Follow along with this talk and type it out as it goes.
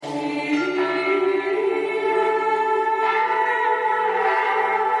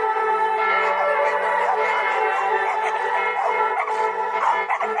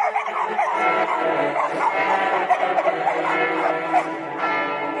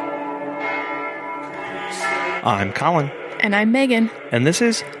I'm Colin. And I'm Megan. And this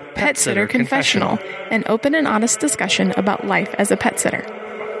is Pet Sitter Confessional, an open and honest discussion about life as a pet sitter.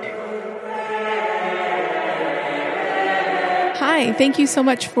 Hi, thank you so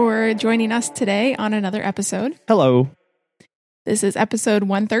much for joining us today on another episode. Hello. This is episode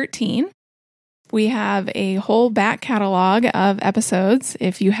 113. We have a whole back catalog of episodes.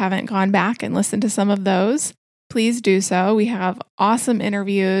 If you haven't gone back and listened to some of those, please do so. We have awesome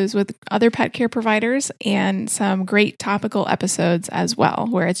interviews with other pet care providers and some great topical episodes as well,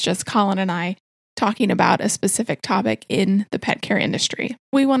 where it's just Colin and I talking about a specific topic in the pet care industry.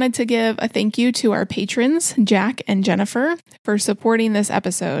 We wanted to give a thank you to our patrons, Jack and Jennifer, for supporting this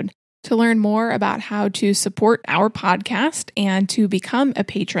episode. To learn more about how to support our podcast and to become a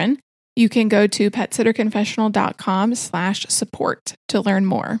patron, you can go to petsitterconfessional.com/support to learn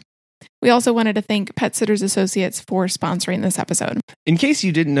more. We also wanted to thank Pet Sitters Associates for sponsoring this episode. In case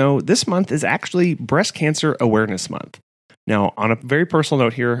you didn't know, this month is actually Breast Cancer Awareness Month. Now, on a very personal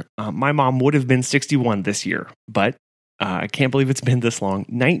note here, my mom would have been 61 this year, but I can't believe it's been this long.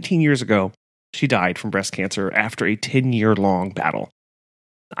 19 years ago, she died from breast cancer after a 10-year-long battle.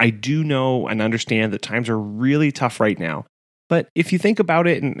 I do know and understand that times are really tough right now. But if you think about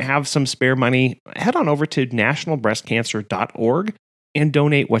it and have some spare money, head on over to nationalbreastcancer.org and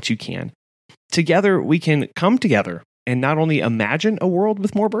donate what you can. Together, we can come together and not only imagine a world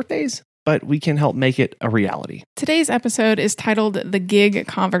with more birthdays, but we can help make it a reality. Today's episode is titled The Gig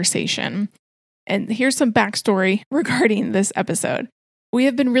Conversation. And here's some backstory regarding this episode. We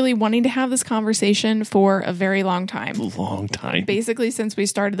have been really wanting to have this conversation for a very long time. Long time. Basically, since we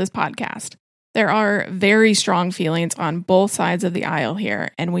started this podcast. There are very strong feelings on both sides of the aisle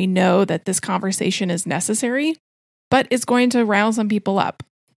here, and we know that this conversation is necessary, but it's going to rile some people up.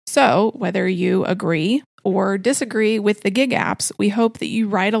 So, whether you agree or disagree with the gig apps, we hope that you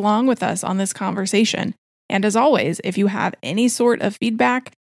ride along with us on this conversation. And as always, if you have any sort of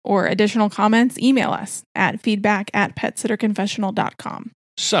feedback or additional comments, email us at feedback@petsitterconfessional.com.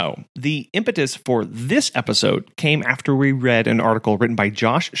 So, the impetus for this episode came after we read an article written by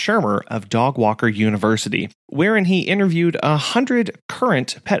Josh Shermer of Dog Walker University, wherein he interviewed 100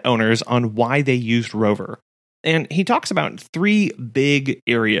 current pet owners on why they used Rover. And he talks about three big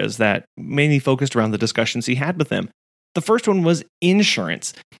areas that mainly focused around the discussions he had with them. The first one was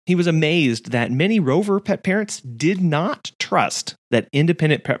insurance. He was amazed that many Rover pet parents did not trust that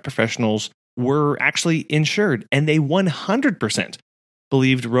independent pet professionals were actually insured, and they 100%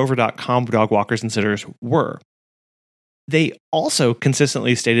 believed Rover.com dog walkers and sitters were. They also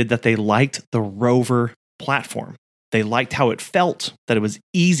consistently stated that they liked the Rover platform. They liked how it felt, that it was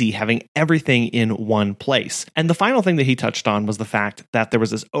easy having everything in one place. And the final thing that he touched on was the fact that there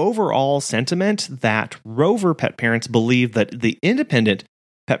was this overall sentiment that Rover pet parents believed that the independent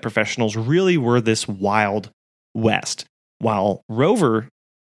pet professionals really were this wild west, while Rover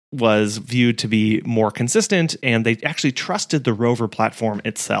was viewed to be more consistent, and they actually trusted the Rover platform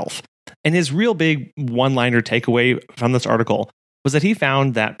itself. And his real big one-liner takeaway from this article was that he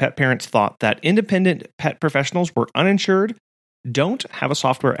found that pet parents thought that independent pet professionals were uninsured, don't have a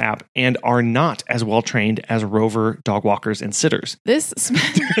software app, and are not as well trained as Rover dog walkers and sitters.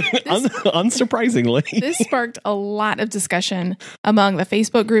 Unsurprisingly. This sparked a lot of discussion among the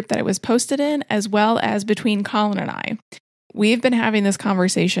Facebook group that it was posted in, as well as between Colin and I. We've been having this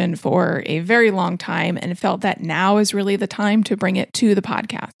conversation for a very long time and felt that now is really the time to bring it to the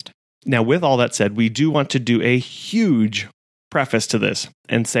podcast. Now, with all that said, we do want to do a huge preface to this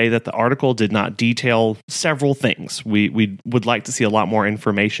and say that the article did not detail several things. We would like to see a lot more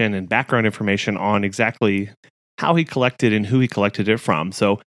information and background information on exactly how he collected and who he collected it from.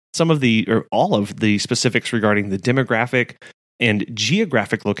 So all of the specifics regarding the demographic and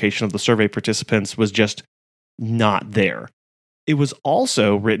geographic location of the survey participants was just not there. It was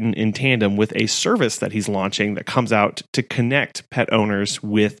also written in tandem with a service that he's launching that comes out to connect pet owners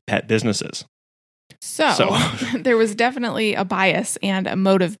with pet businesses. So there was definitely a bias and a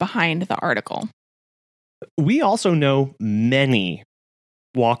motive behind the article. We also know many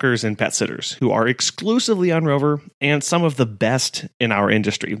walkers and pet sitters who are exclusively on Rover, and some of the best in our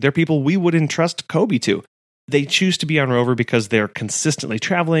industry. They're people we would entrust Kobe to. They choose to be on Rover because they're consistently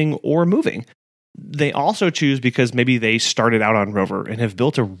traveling or moving. They also choose because maybe they started out on Rover and have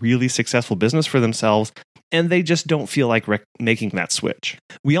built a really successful business for themselves, and they just don't feel like making that switch.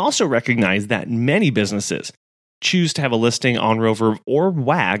 We also recognize that many businesses choose to have a listing on Rover or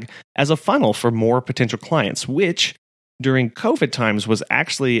WAG as a funnel for more potential clients, which during COVID times was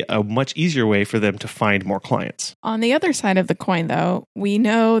actually a much easier way for them to find more clients. On the other side of the coin, though, we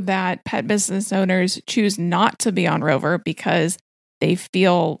know that pet business owners choose not to be on Rover because They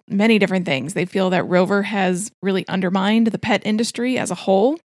feel many different things. They feel that Rover has really undermined the pet industry as a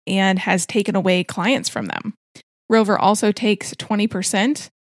whole and has taken away clients from them. Rover also takes 20%,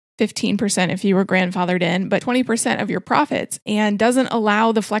 15% if you were grandfathered in, but 20% of your profits, and doesn't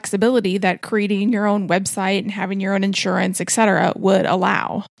allow the flexibility that creating your own website and having your own insurance, etc., would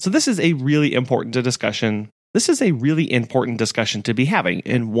allow. So this is a really important discussion. This is a really important discussion to be having,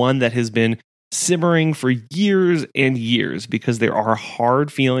 and one that has been simmering for years and years because there are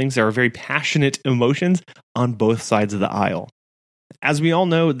hard feelings, there are very passionate emotions on both sides of the aisle. As we all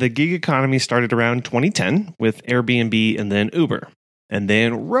know, the gig economy started around 2010 with Airbnb and then Uber. And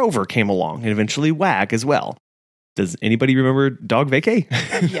then Rover came along and eventually Wag as well. Does anybody remember Dog Vacay?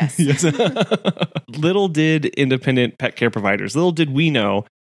 Yes. Yes. Little did independent pet care providers, little did we know,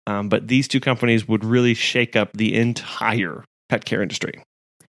 but these two companies would really shake up the entire pet care industry.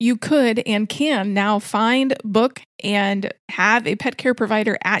 You could and can now find, book, and have a pet care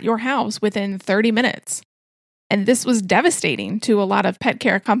provider at your house within 30 minutes. And this was devastating to a lot of pet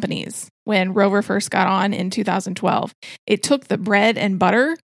care companies when Rover first got on in 2012. It took the bread and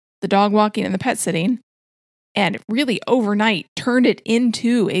butter, the dog walking and the pet sitting, and really overnight turned it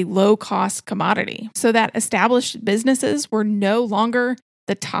into a low-cost commodity so that established businesses were no longer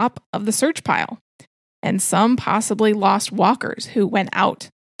the top of the search pile. And some possibly lost walkers who went out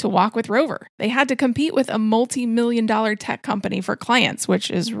to walk with Rover. They had to compete with a multi-million-dollar tech company for clients,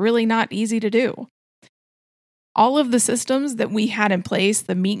 which is really not easy to do. All of the systems that we had in place,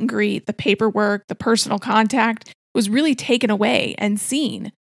 the meet and greet, the paperwork, the personal contact, was really taken away and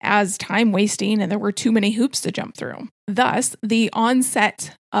seen as time wasting, and there were too many hoops to jump through. Thus, the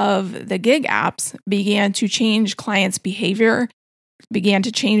onset of the gig apps began to change clients' behavior, began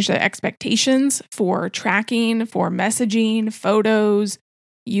to change the expectations for tracking, for messaging, photos,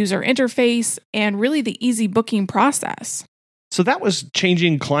 user interface, and really the easy booking process. So that was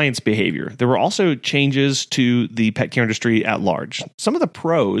changing clients' behavior. There were also changes to the pet care industry at large. Some of the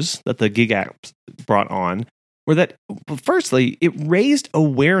pros that the gig apps brought on were that, firstly, it raised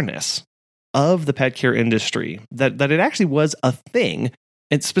awareness of the pet care industry, that it actually was a thing,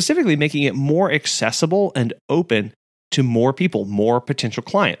 and specifically making it more accessible and open to more people, more potential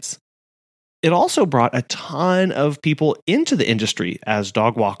clients. It also brought a ton of people into the industry as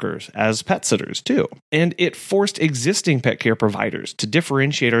dog walkers, as pet sitters too. And it forced existing pet care providers to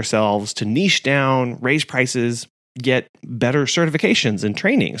differentiate ourselves, to niche down, raise prices, get better certifications and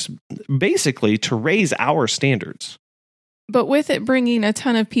trainings, basically to raise our standards. But with it bringing a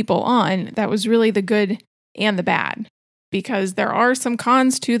ton of people on, that was really the good and the bad, because there are some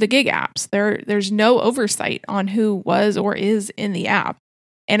cons to the gig apps. There's no oversight on who was or is in the app.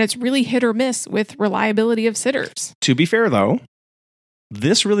 And it's really hit or miss with reliability of sitters. To be fair, though,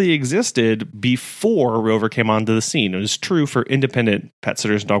 this really existed before Rover came onto the scene. It was true for independent pet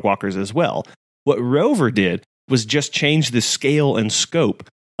sitters and dog walkers as well. What Rover did was just change the scale and scope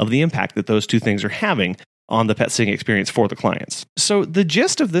of the impact that those two things are having on the pet sitting experience for the clients. So the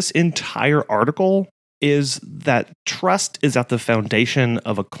gist of this entire article is that trust is at the foundation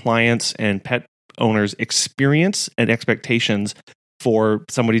of a client's and pet owner's experience and expectations for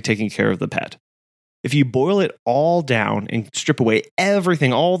somebody taking care of the pet. If you boil it all down and strip away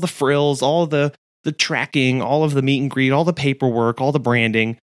everything, all the frills, all the tracking, all of the meet and greet, all the paperwork, all the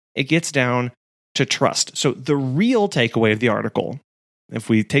branding, it gets down to trust. So the real takeaway of the article, if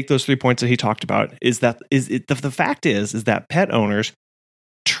we take those 3 points that he talked about, is that the fact is that pet owners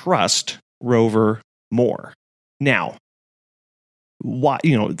trust Rover more. Now, why?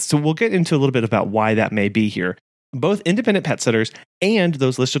 So we'll get into a little bit about why that may be here. Both independent pet sitters and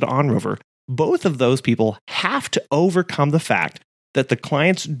those listed on Rover, both of those people have to overcome the fact that the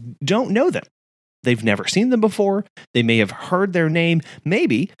clients don't know them. They've never seen them before. They may have heard their name,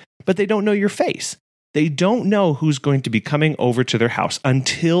 maybe, but they don't know your face. They don't know who's going to be coming over to their house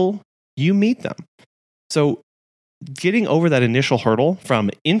until you meet them. So getting over that initial hurdle from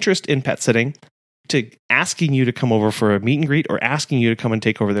interest in pet sitting to asking you to come over for a meet and greet or asking you to come and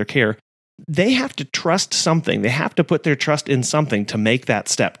take over their care, they have to trust something. They have to put their trust in something to make that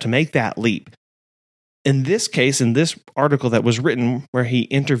step, to make that leap. In this case, in this article that was written where he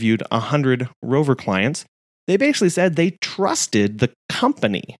interviewed 100 Rover clients, they basically said they trusted the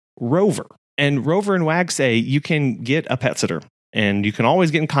company, Rover. And Rover and Wag say you can get a pet sitter and you can always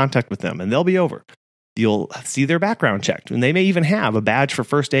get in contact with them and they'll be over. You'll see their background checked and they may even have a badge for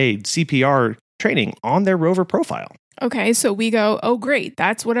first aid, CPR training on their Rover profile. Okay, so we go, oh, great,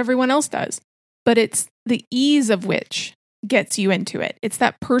 that's what everyone else does. But it's the ease of which gets you into it. It's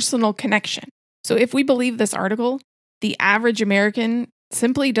that personal connection. So if we believe this article, the average American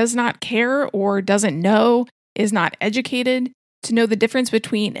simply does not care or doesn't know, is not educated, to know the difference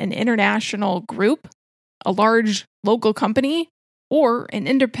between an international group, a large local company, or an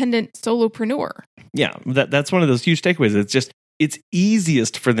independent solopreneur. Yeah, that's one of those huge takeaways. It's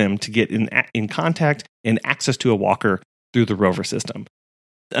easiest for them to get in contact and access to a walker through the Rover system.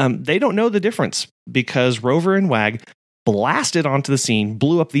 They don't know the difference because Rover and WAG blasted onto the scene,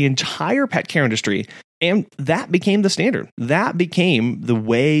 blew up the entire pet care industry, and that became the standard. That became the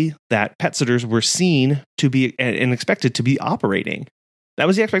way that pet sitters were seen to be and expected to be operating. That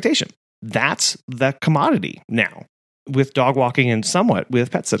was the expectation. That's the commodity now with dog walking and somewhat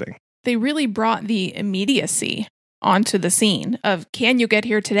with pet sitting. They really brought the immediacy onto the scene of, can you get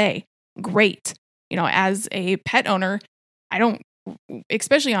here today? Great. As a pet owner, I don't,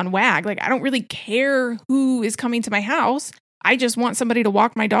 especially on WAG, I don't really care who is coming to my house. I just want somebody to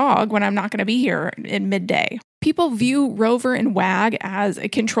walk my dog when I'm not going to be here in midday. People view Rover and WAG as a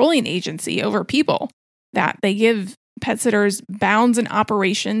controlling agency over people, that they give pet sitters bounds and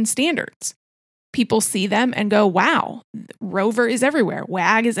operation standards. People see them and go, wow, Rover is everywhere,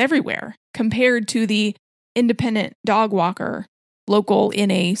 WAG is everywhere, compared to the independent dog walker local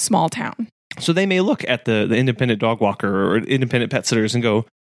in a small town. So they may look at the independent dog walker or independent pet sitters and go,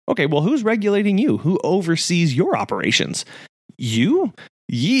 okay, well, who's regulating you? Who oversees your operations? You?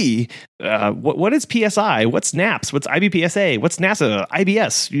 Ye? What is PSI? What's NAPS? What's IBPSA? What's NASA?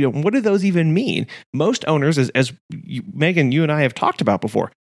 IBS? What do those even mean? Most owners, as Megan, you and I have talked about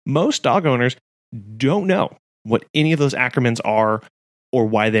before, most dog owners don't know what any of those acronyms are or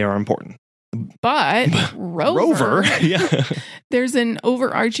why they are important. But Rover, yeah. There's an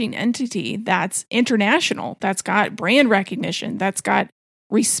overarching entity that's international, that's got brand recognition, that's got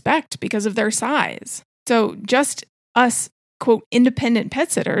respect because of their size. So just us, quote, independent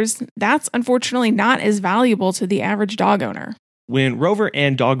pet sitters, that's unfortunately not as valuable to the average dog owner. When Rover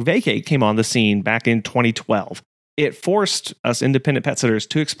and Dog Vacate came on the scene back in 2012, it forced us independent pet sitters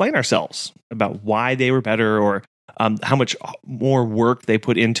to explain ourselves about why they were better or how much more work they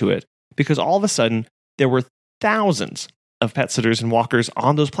put into it. Because all of a sudden, there were thousands of pet sitters and walkers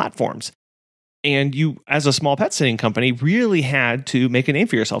on those platforms. And you, as a small pet sitting company, really had to make a name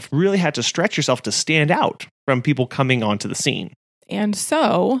for yourself, really had to stretch yourself to stand out from people coming onto the scene. And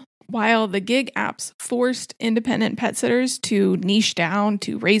so, while the gig apps forced independent pet sitters to niche down,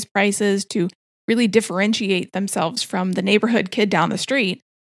 to raise prices, to really differentiate themselves from the neighborhood kid down the street,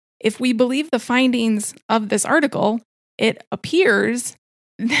 if we believe the findings of this article, it appears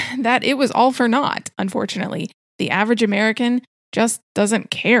that it was all for naught, unfortunately. The average American just doesn't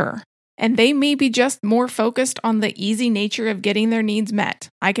care. And they may be just more focused on the easy nature of getting their needs met.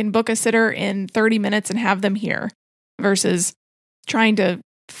 I can book a sitter in 30 minutes and have them here, versus trying to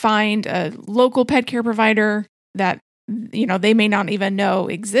find a local pet care provider that they may not even know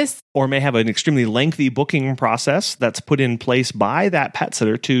exists. Or may have an extremely lengthy booking process that's put in place by that pet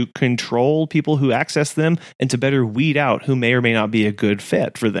sitter to control people who access them and to better weed out who may or may not be a good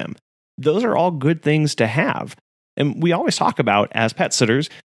fit for them. Those are all good things to have. And we always talk about, as pet sitters,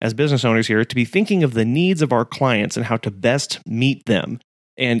 as business owners here, to be thinking of the needs of our clients and how to best meet them.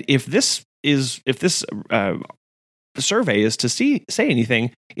 And if this survey is to say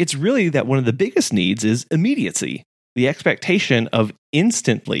anything, it's really that one of the biggest needs is immediacy. The expectation of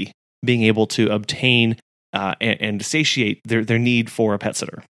instantly being able to obtain and satiate their need for a pet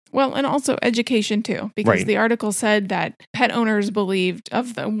sitter. Well, and also education too, because the article said that pet owners believed,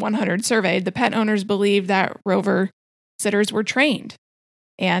 of the 100 surveyed, the pet owners believed that Rover sitters were trained.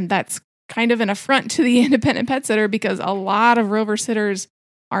 And that's kind of an affront to the independent pet sitter, because a lot of Rover sitters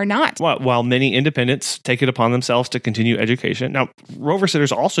are not. Well, while many independents take it upon themselves to continue education. Now, Rover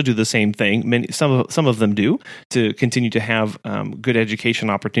sitters also do the same thing. Some of them do, to continue to have good education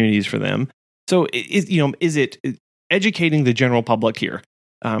opportunities for them. So, is it educating the general public here?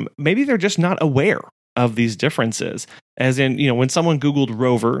 Maybe they're just not aware of these differences. As in, when someone Googled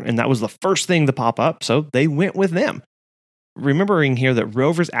Rover and that was the first thing to pop up, so they went with them. Remembering here that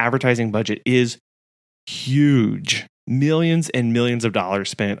Rover's advertising budget is huge. Millions and millions of dollars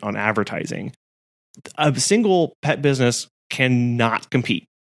spent on advertising. A single pet business cannot compete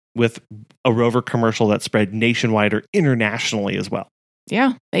with a Rover commercial that's spread nationwide or internationally as well.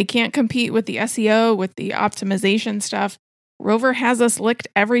 Yeah, they can't compete with the SEO, with the optimization stuff. Rover has us licked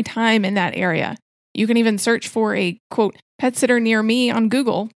every time in that area. You can even search for a, quote, pet sitter near me on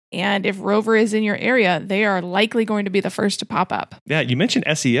Google. And if Rover is in your area, they are likely going to be the first to pop up. Yeah, you mentioned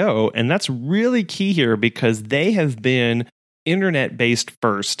SEO, and that's really key here because they have been internet-based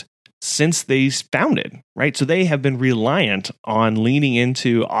first since they founded, right? So they have been reliant on leaning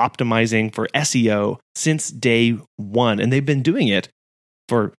into optimizing for SEO since day one, and they've been doing it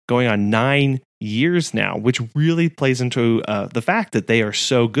for going on 9 years now, which really plays into the fact that they are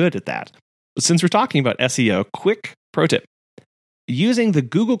so good at that. Since we're talking about SEO, quick pro tip. Using the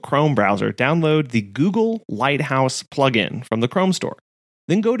Google Chrome browser, download the Google Lighthouse plugin from the Chrome store.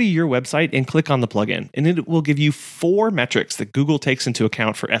 Then go to your website and click on the plugin, and it will give you 4 metrics that Google takes into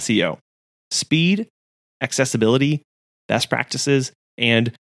account for SEO: speed, accessibility, best practices,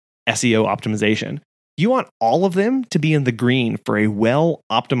 and SEO optimization. You want all of them to be in the green for a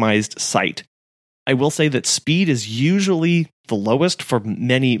well-optimized site. I will say that speed is usually the lowest for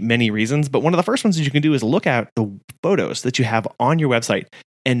many, many reasons, but one of the first ones that you can do is look at the photos that you have on your website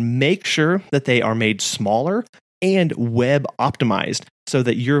and make sure that they are made smaller and web optimized so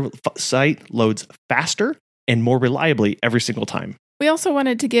that your site loads faster and more reliably every single time. We also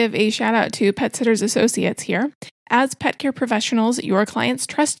wanted to give a shout out to Pet Sitters Associates here. As pet care professionals, your clients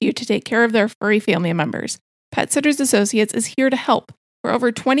trust you to take care of their furry family members. Pet Sitters Associates is here to help. For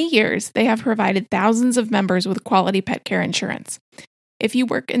over 20 years, they have provided thousands of members with quality pet care insurance. If you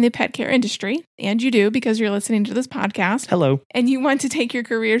work in the pet care industry, and you do because you're listening to this podcast, hello, and you want to take your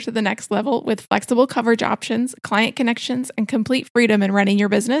career to the next level with flexible coverage options, client connections, and complete freedom in running your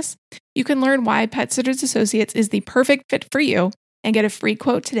business, you can learn why Pet Sitters Associates is the perfect fit for you and get a free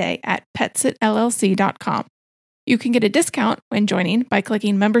quote today at PetSitLLC.com. You can get a discount when joining by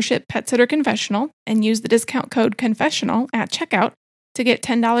clicking Membership Pet Sitter Confessional and use the discount code CONFESSIONAL at checkout to get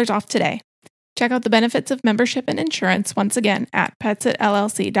 $10 off today. Check out the benefits of membership and insurance once again at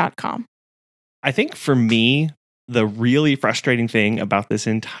PetSitLLC.com. I think for me, the really frustrating thing about this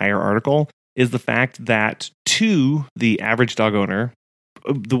entire article is the fact that to the average dog owner,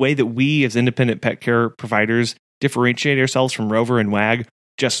 the way that we as independent pet care providers differentiate ourselves from Rover and WAG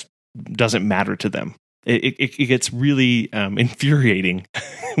just doesn't matter to them. It gets really infuriating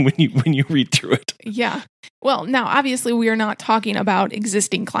when you read through it. Yeah. Well, now, obviously, we are not talking about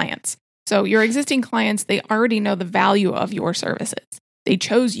existing clients. So your existing clients, they already know the value of your services. They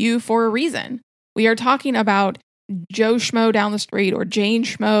chose you for a reason. We are talking about Joe Schmo down the street or Jane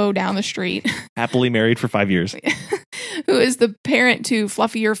Schmo down the street. Happily married for 5 years. Who is the parent to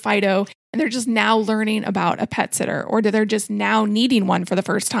Fluffy or Fido, and they're just now learning about a pet sitter, or they're just now needing one for the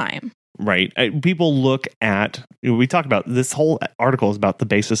first time. Right. People look at, we talked about this whole article is about the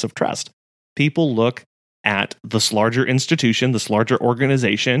basis of trust. People look at this larger institution, this larger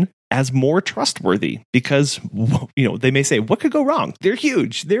organization as more trustworthy because, they may say, what could go wrong? They're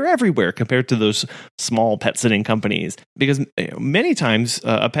huge. They're everywhere compared to those small pet sitting companies. Because many times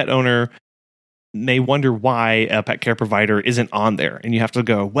a pet owner may wonder why a pet care provider isn't on there. And you have to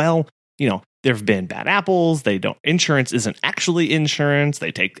go, well, there have been bad apples. Insurance isn't actually insurance.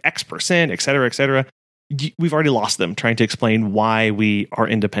 They take X%, et cetera, et cetera. We've already lost them trying to explain why we are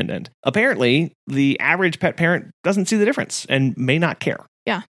independent. Apparently, the average pet parent doesn't see the difference and may not care.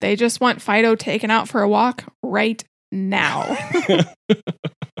 Yeah, they just want Fido taken out for a walk right now.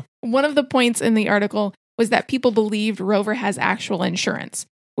 One of the points in the article was that people believed Rover has actual insurance,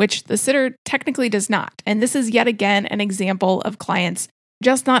 which the sitter technically does not. And this is yet again an example of clients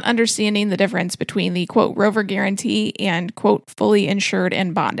just not understanding the difference between the, quote, Rover guarantee and, quote, fully insured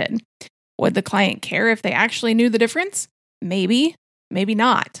and bonded. Would the client care if they actually knew the difference? Maybe, maybe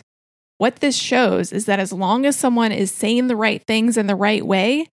not. What this shows is that as long as someone is saying the right things in the right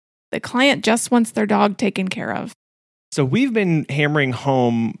way, the client just wants their dog taken care of. So we've been hammering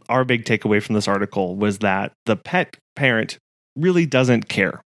home our big takeaway from this article was that the pet parent really doesn't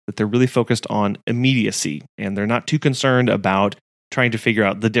care, that they're really focused on immediacy, and they're not too concerned about trying to figure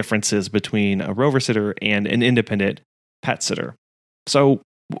out the differences between a Rover sitter and an independent pet sitter. So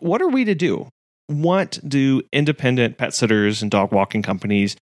what are we to do? What do independent pet sitters and dog walking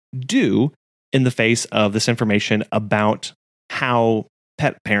companies do in the face of this information about how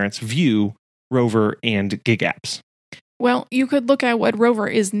pet parents view Rover and gig apps? Well, you could look at what Rover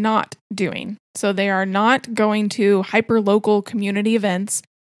is not doing. So they are not going to hyper-local community events.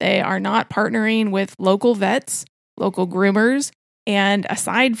 They are not partnering with local vets, local groomers, and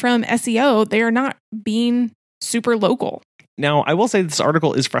aside from SEO, they are not being super local. Now, I will say this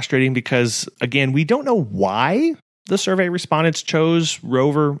article is frustrating because, again, we don't know why the survey respondents chose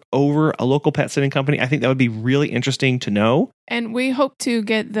Rover over a local pet sitting company. I think that would be really interesting to know. And we hope to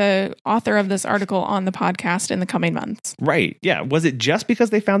get the author of this article on the podcast in the coming months. Right. Yeah. Was it just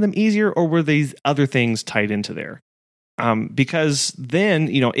because they found them easier, or were these other things tied into there? Because then,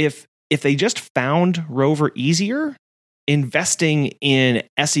 if they just found Rover easier, investing in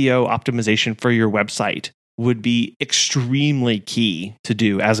SEO optimization for your website would be extremely key to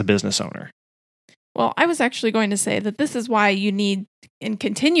do as a business owner. Well, I was actually going to say that this is why you need and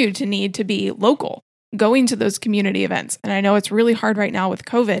continue to need to be local. going to those community events. And I know it's really hard right now with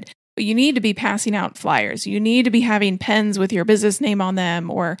COVID, but you need to be passing out flyers. You need to be having pens with your business name on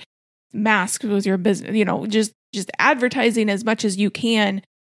them or masks with your business, just advertising as much as you can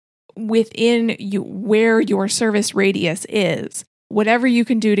within you where your service radius is. Whatever you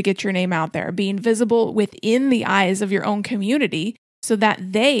can do to get your name out there, being visible within the eyes of your own community so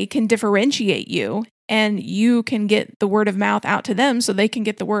that they can differentiate you and you can get the word of mouth out to them so they can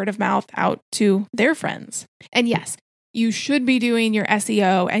get the word of mouth out to their friends. And yes, you should be doing your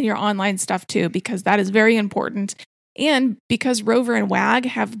SEO and your online stuff too, because that is very important. And because Rover and WAG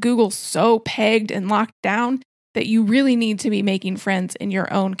have Google so pegged and locked down that you really need to be making friends in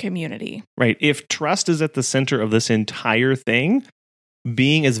your own community. Right. If trust is at the center of this entire thing,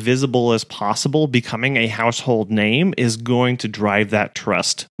 being as visible as possible, becoming a household name is going to drive that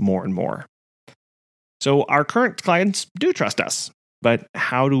trust more and more. So our current clients do trust us, but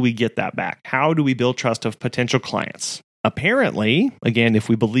how do we get that back? How do we build trust of potential clients? Apparently, again, if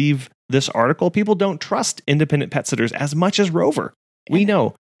we believe this article, people don't trust independent pet sitters as much as Rover. We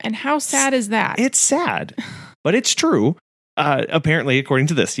know. And how sad is that? It's sad, but it's true. Apparently, according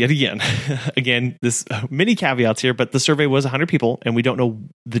to this, yet again, this many caveats here, but the survey was 100 people, and we don't know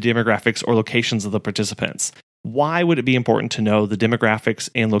the demographics or locations of the participants. Why would it be important to know the demographics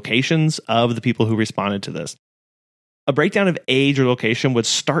and locations of the people who responded to this? A breakdown of age or location would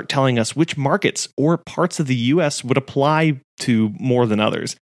start telling us which markets or parts of the U.S. would apply to more than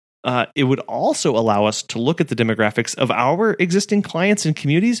others. It would also allow us to look at the demographics of our existing clients and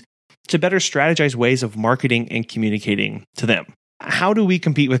communities to better strategize ways of marketing and communicating to them. How do we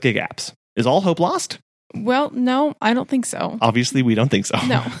compete with gig apps? Is all hope lost? Well, no, I don't think so. Obviously, we don't think so.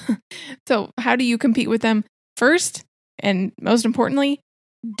 No. So how do you compete with them? First, and most importantly,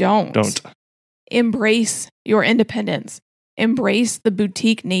 don't. Embrace your independence. Embrace the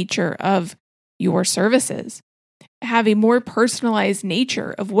boutique nature of your services. Have a more personalized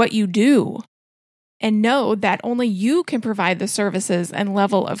nature of what you do. And know that only you can provide the services and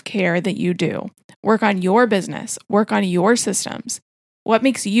level of care that you do. Work on your business. Work on your systems. What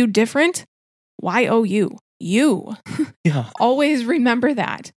makes you different? YOU. You. Yeah. Always remember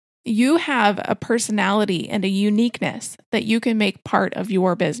that. You have a personality and a uniqueness that you can make part of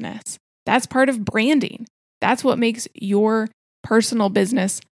your business. That's part of branding. That's what makes your personal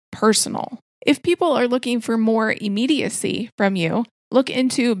business personal. If people are looking for more immediacy from you, look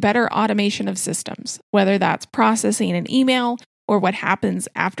into better automation of systems, whether that's processing an email or what happens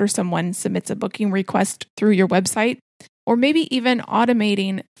after someone submits a booking request through your website, or maybe even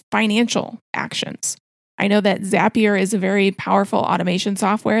automating financial actions. I know that Zapier is a very powerful automation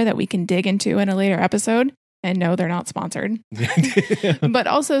software that we can dig into in a later episode. And no, they're not sponsored. But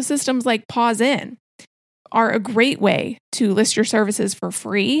also systems like PauseIn are a great way to list your services for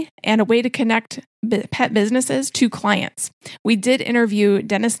free and a way to connect pet businesses to clients. We did interview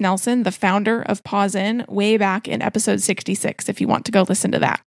Dennis Nelson, the founder of PauseIn, way back in episode 66, if you want to go listen to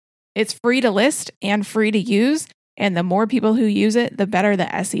that. It's free to list and free to use, and the more people who use it, the better the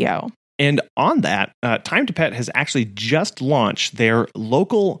SEO. And on that, Time to Pet has actually just launched their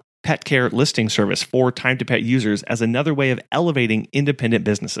local pet care listing service for Time to Pet users as another way of elevating independent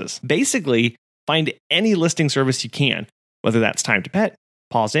businesses. Basically, find any listing service you can, whether that's Time to Pet,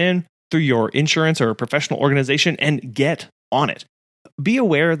 PauseIn, through your insurance or professional organization, and get on it. Be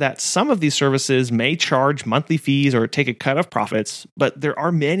aware that some of these services may charge monthly fees or take a cut of profits, but there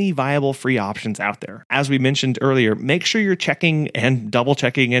are many viable free options out there. As we mentioned earlier, make sure you're checking and double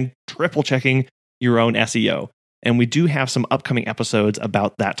checking and triple checking your own SEO. And we do have some upcoming episodes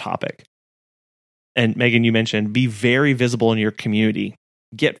about that topic. And Megan, you mentioned be very visible in your community.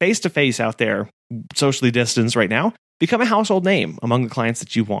 Get face-to-face out there, socially distanced right now. Become a household name among the clients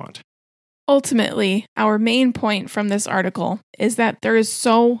that you want. Ultimately, our main point from this article is that there is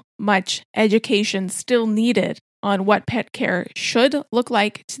so much education still needed on what pet care should look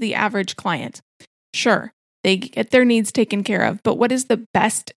like to the average client. Sure, they get their needs taken care of, but what is the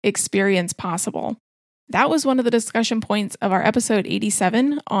best experience possible? That was one of the discussion points of our episode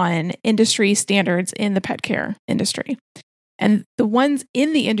 87 on industry standards in the pet care industry. And the ones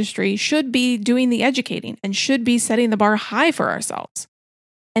in the industry should be doing the educating and should be setting the bar high for ourselves.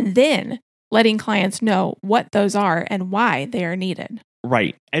 And then letting clients know what those are and why they are needed.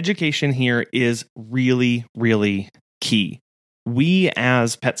 Right. Education here is really, really key. We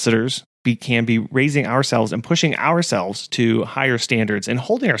as pet sitters can be raising ourselves and pushing ourselves to higher standards and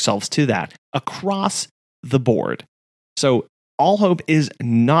holding ourselves to that across the board. So all hope is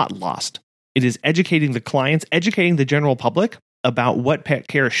not lost. It is educating the clients, educating the general public about what pet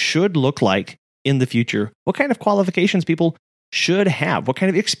care should look like in the future, what kind of qualifications people should have, what kind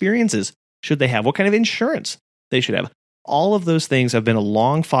of experiences should they have? What kind of insurance they should have? All of those things have been a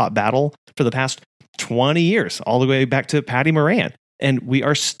long fought battle for the past 20 years, all the way back to Patty Moran. And we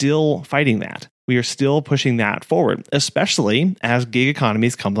are still fighting that. We are still pushing that forward, especially as gig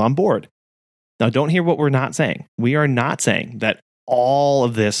economies comes on board. Now, don't hear what we're not saying. We are not saying that all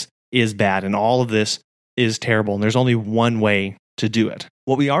of this is bad and all of this is terrible, and there's only one way to do it.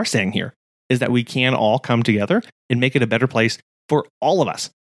 What we are saying here is that we can all come together and make it a better place for all of us,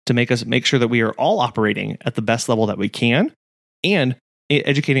 to make sure that we are all operating at the best level that we can, and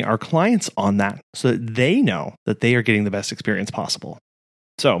educating our clients on that so that they know that they are getting the best experience possible.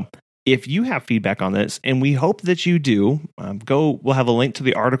 So if you have feedback on this, and we hope that you do, we'll have a link to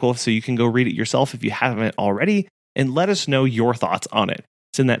the article so you can go read it yourself if you haven't already, and let us know your thoughts on it.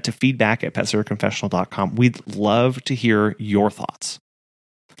 Send that to feedback@PetSitterConfessional.com. We'd love to hear your thoughts.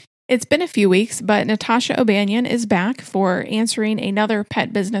 It's been a few weeks, but Natasha O'Banion is back for answering another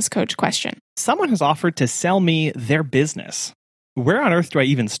pet business coach question. Someone has offered to sell me their business. Where on earth do I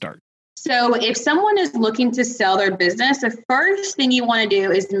even start? So if someone is looking to sell their business, the first thing you want to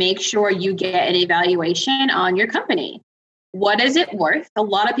do is make sure you get an evaluation on your company. What is it worth? A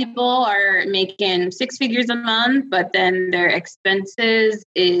lot of people are making 6 figures a month, but then their expenses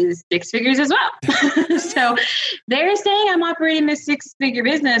is 6 figures as well. So they're saying I'm operating this 6-figure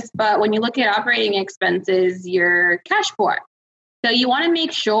business, but when you look at operating expenses, you're cash poor. So you want to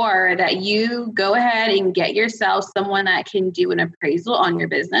make sure that you go ahead and get yourself someone that can do an appraisal on your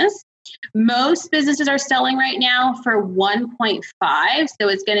business. Most businesses are selling right now for 1.5. So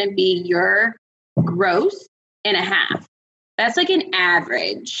it's going to be your gross and a half. That's like an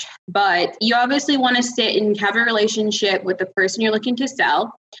average, but you obviously want to sit and have a relationship with the person you're looking to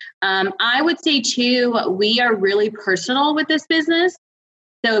sell. I would say too, we are really personal with this business.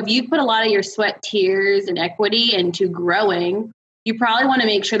 So if you put a lot of your sweat, tears, and equity into growing, you probably want to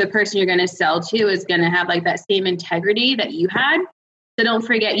make sure the person you're going to sell to is going to have like that same integrity that you had. So don't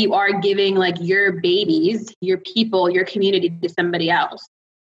forget, you are giving like your babies, your people, your community to somebody else.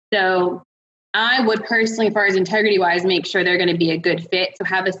 So I would personally, as far as integrity wise, make sure they're going to be a good fit. So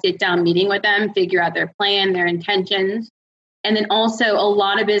have a sit down meeting with them, figure out their plan, their intentions. And then also a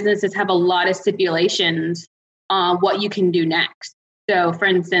lot of businesses have a lot of stipulations on what you can do next. So for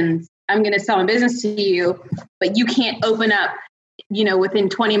instance, I'm going to sell a business to you, but you can't open up, within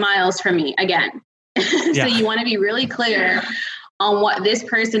 20 miles from me again. So you want to be really clear on what this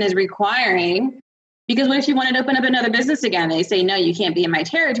person is requiring. Because what if you wanted to open up another business again? They say, no, you can't be in my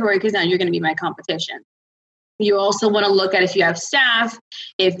territory because now you're going to be my competition. You also want to look at if you have staff,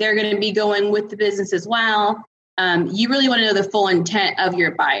 if they're going to be going with the business as well. You really want to know the full intent of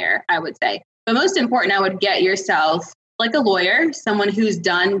your buyer, I would say. But most important, I would get yourself like a lawyer, someone who's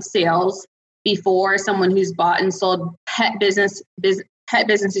done sales before, someone who's bought and sold pet business,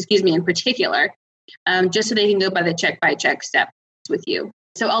 in particular, just so they can go by the check steps with you.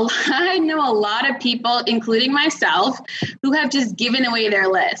 So I know a lot of people, including myself, who have just given away their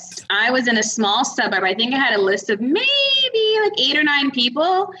list. I was in a small suburb. I think I had a list of maybe like 8 or 9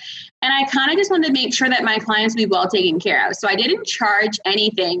 people. And I kind of just wanted to make sure that my clients would be well taken care of. So I didn't charge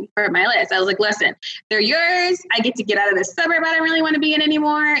anything for my list. I was like, listen, they're yours. I get to get out of this suburb I don't really want to be in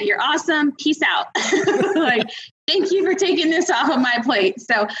anymore. You're awesome. Peace out. Like, thank you for taking this off of my plate.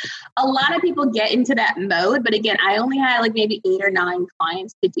 So a lot of people get into that mode. But again, I only had like maybe 8 or 9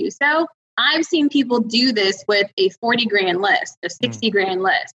 clients to do so. I've seen people do this with a 40 grand list, a 60 grand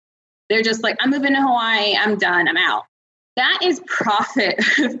list. They're just like, I'm moving to Hawaii. I'm done. I'm out. That is profit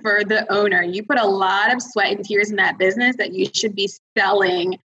for the owner. You put a lot of sweat and tears in that business that you should be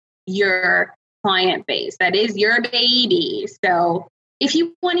selling your client base. That is your baby. So if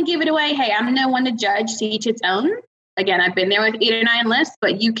you want to give it away, hey, I'm no one to judge, to each its own. Again, I've been there with 8 or 9 lists,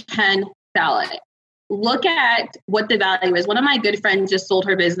 but you can sell it. Look at what the value is. One of my good friends just sold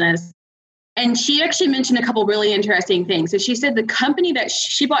her business, and she actually mentioned a couple really interesting things. So she said the company that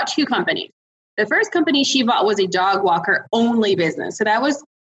she bought 2 companies. The first company she bought was a dog walker only business. So that was,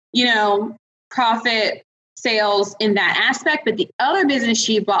 profit sales in that aspect. But the other business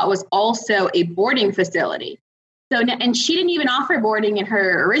she bought was also a boarding facility. And she didn't even offer boarding in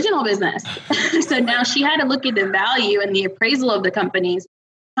her original business. So now she had to look at the value and the appraisal of the companies.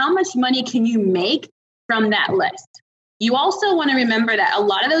 How much money can you make from that list? You also want to remember that a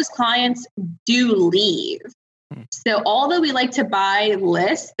lot of those clients do leave. So although we like to buy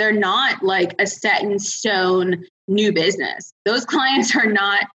lists, they're not like a set in stone new business. Those clients are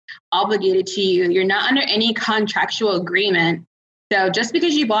not obligated to you. You're not under any contractual agreement. So just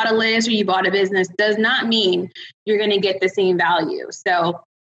because you bought a list or you bought a business does not mean you're going to get the same value. So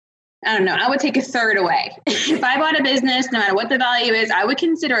I don't know, I would take a third away. If I bought a business, no matter what the value is, I would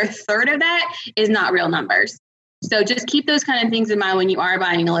consider a third of that is not real numbers. So just keep those kind of things in mind when you are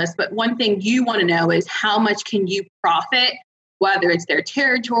buying a list. But one thing you want to know is how much can you profit, whether it's their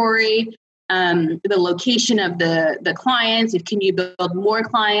territory, the location of the clients, if can you build more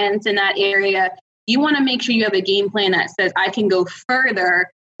clients in that area. You want to make sure you have a game plan that says, I can go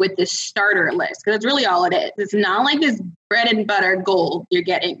further with this starter list, because that's really all it is. It's not like this bread and butter gold you're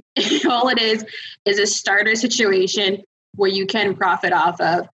getting. All it is a starter situation where you can profit off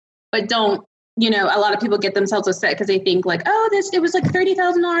of, but don't, a lot of people get themselves upset because they think like, it was like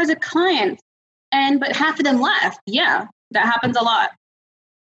 $30,000 a client, but half of them left. Yeah, that happens a lot.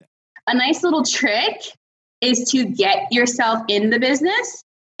 A nice little trick is to get yourself in the business,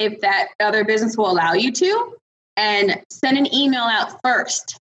 if that other business will allow you to, and send an email out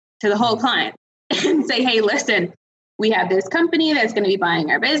first to the whole client and say, hey, listen, we have this company that's going to be buying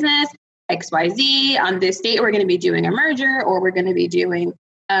our business, XYZ. On this date, we're going to be doing a merger, or we're going to be doing,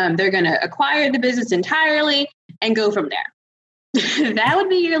 they're going to acquire the business entirely and go from there. That would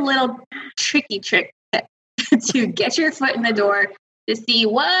be your little tricky trick to get your foot in the door to see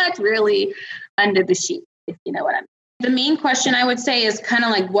what's really under the sheet, if you know what I mean. The main question I would say is kind of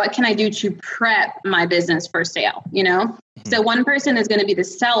like, what can I do to prep my business for sale? So one person is going to be the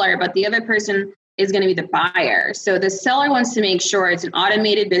seller, but the other person is going to be the buyer. So the seller wants to make sure it's an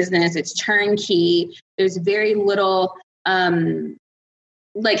automated business, it's turnkey. There's very little headache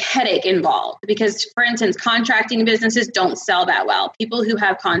involved, because, for instance, contracting businesses don't sell that well. People who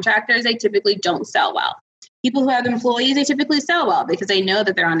have contractors, they typically don't sell well. People who have employees, they typically sell well because they know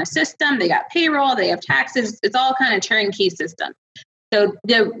that they're on a system, they got payroll, they have taxes. It's all kind of turnkey system. So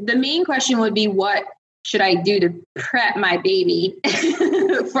the main question would be, what should I do to prep my baby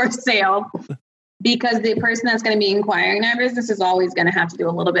for sale? Because the person that's going to be inquiring their business is always going to have to do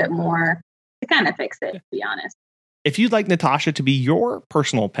a little bit more to kind of fix it, to be honest. If you'd like Natasha to be your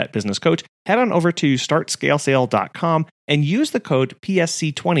personal pet business coach, head on over to startscalesale.com and use the code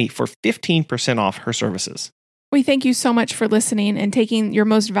PSC20 for 15% off her services. We thank you so much for listening and taking your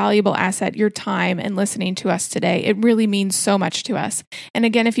most valuable asset, your time, and listening to us today. It really means so much to us. And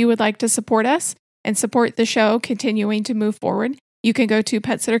again, if you would like to support us and support the show continuing to move forward, you can go to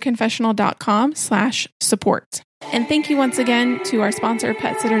PetSitterConfessional.com/support. And thank you once again to our sponsor,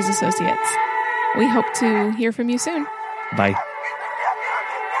 Pet Sitters Associates. We hope to hear from you soon. Bye.